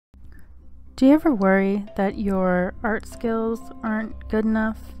Do you ever worry that your art skills aren't good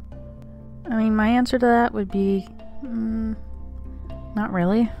enough? I mean, my answer to that would be, not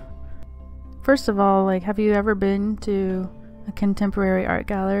really. First of all, have you ever been to a contemporary art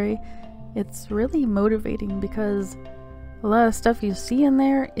gallery? It's really motivating because a lot of stuff you see in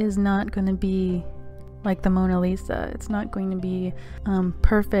there is not going to be like the Mona Lisa. It's not going to be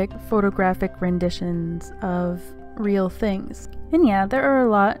perfect photographic renditions of real things. And yeah, there are a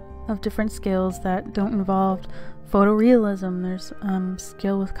lot of different skills that don't involve photorealism. There's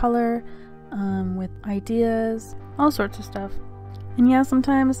skill with color, with ideas, all sorts of stuff. And yeah,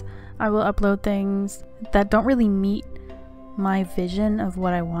 sometimes I will upload things that don't really meet my vision of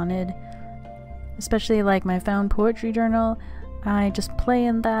what I wanted. Especially like my found poetry journal. I just play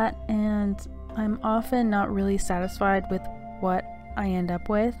in that and I'm often not really satisfied with what I end up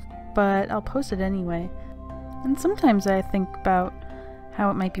with, but I'll post it anyway. And sometimes I think about how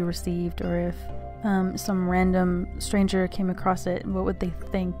it might be received, or if some random stranger came across it, what would they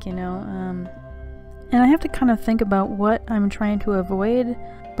think, you know? And I have to kind of think about what I'm trying to avoid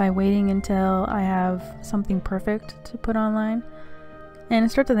by waiting until I have something perfect to put online. And I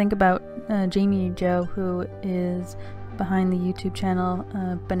start to think about Jamie Jo, who is behind the YouTube channel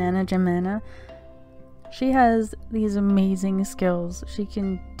Banana Jamana. She has these amazing skills. She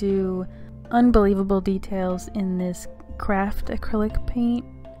can do unbelievable details in this craft acrylic paint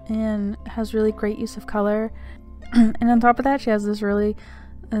and has really great use of color. And on top of that, she has this really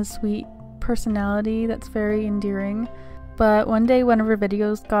sweet personality that's very endearing. But one day one of her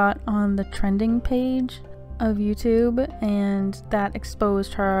videos got on the trending page of YouTube, and that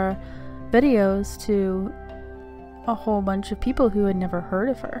exposed her videos to a whole bunch of people who had never heard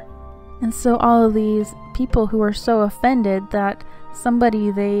of her. And so all of these people who are so offended that somebody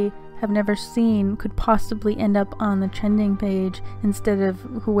they have never seen could possibly end up on the trending page instead of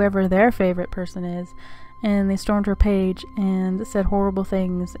whoever their favorite person is, and they stormed her page and said horrible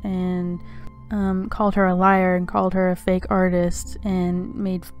things and called her a liar and called her a fake artist and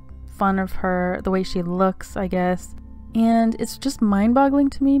made fun of her, the way she looks, I guess. And it's just mind-boggling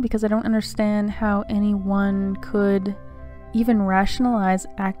to me because I don't understand how anyone could even rationalize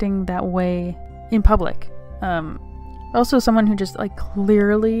acting that way in public. Also someone who just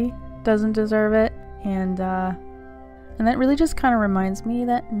clearly doesn't deserve it, and that really just kind of reminds me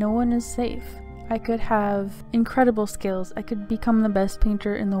that no one is safe. I could have incredible skills, I could become the best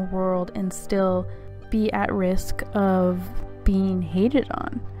painter in the world and still be at risk of being hated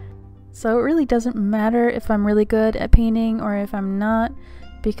on. So it really doesn't matter if I'm really good at painting or if I'm not,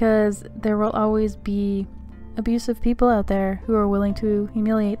 because there will always be abusive people out there who are willing to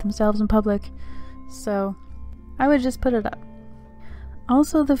humiliate themselves in public. So I would just put it up.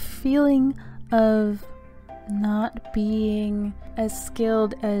 Also, the feeling of not being as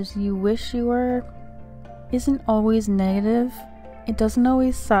skilled as you wish you were isn't always negative. It doesn't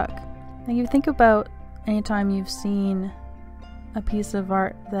always suck. Like, you think about anytime you've seen a piece of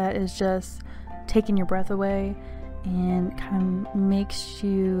art that is just taking your breath away and kind of makes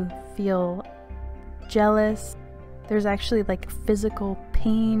you feel jealous. There's actually physical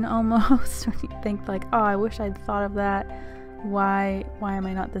pain almost when you think oh, I wish I'd thought of that. Why am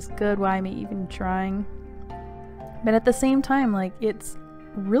I not this good? Why am I even trying? But at the same time, it's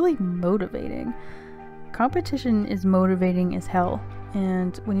really motivating. Competition is motivating as hell.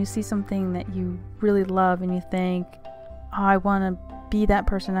 And when you see something that you really love and you think, oh, I want to be that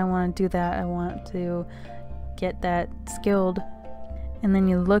person, I want to do that, I want to get that skilled. And then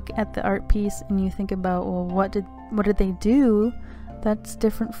you look at the art piece and you think about, well, what did they do that's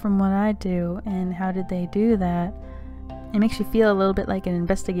different from what I do, and how did they do that? It makes you feel a little bit like an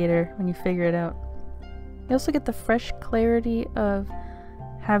investigator when you figure it out. You also get the fresh clarity of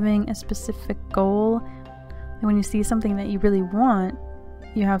having a specific goal. And when you see something that you really want,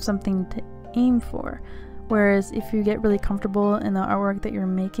 you have something to aim for. Whereas if you get really comfortable in the artwork that you're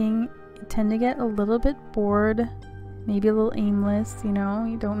making, you tend to get a little bit bored, maybe a little aimless, you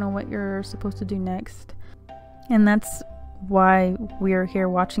don't know what you're supposed to do next. And that's why we're here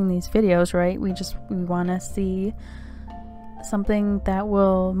watching these videos, right? We want to see something that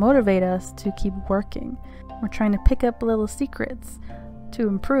will motivate us to keep working. We're trying to pick up little secrets to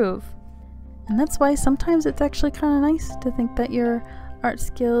improve. And that's why sometimes it's actually kind of nice to think that your art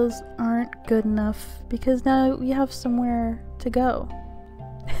skills aren't good enough, because now you have somewhere to go.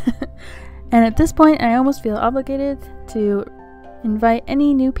 And at this point, I almost feel obligated to invite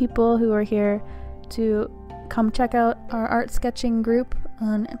any new people who are here to come check out our art sketching group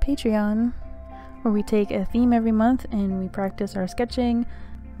on Patreon, where we take a theme every month and we practice our sketching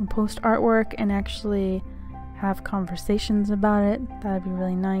and post artwork and actually have conversations about it. That'd be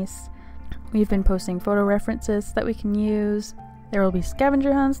really nice. We've been posting photo references that we can use. There will be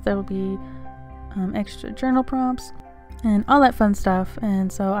scavenger hunts, there will be extra journal prompts, and all that fun stuff.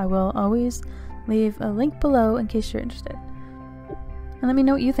 And so I will always leave a link below in case you're interested. And let me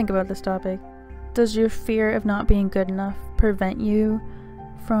know what you think about this topic. Does your fear of not being good enough prevent you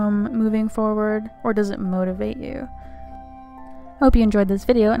from moving forward, or does it motivate you? I hope you enjoyed this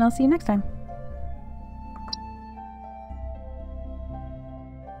video, and I'll see you next time.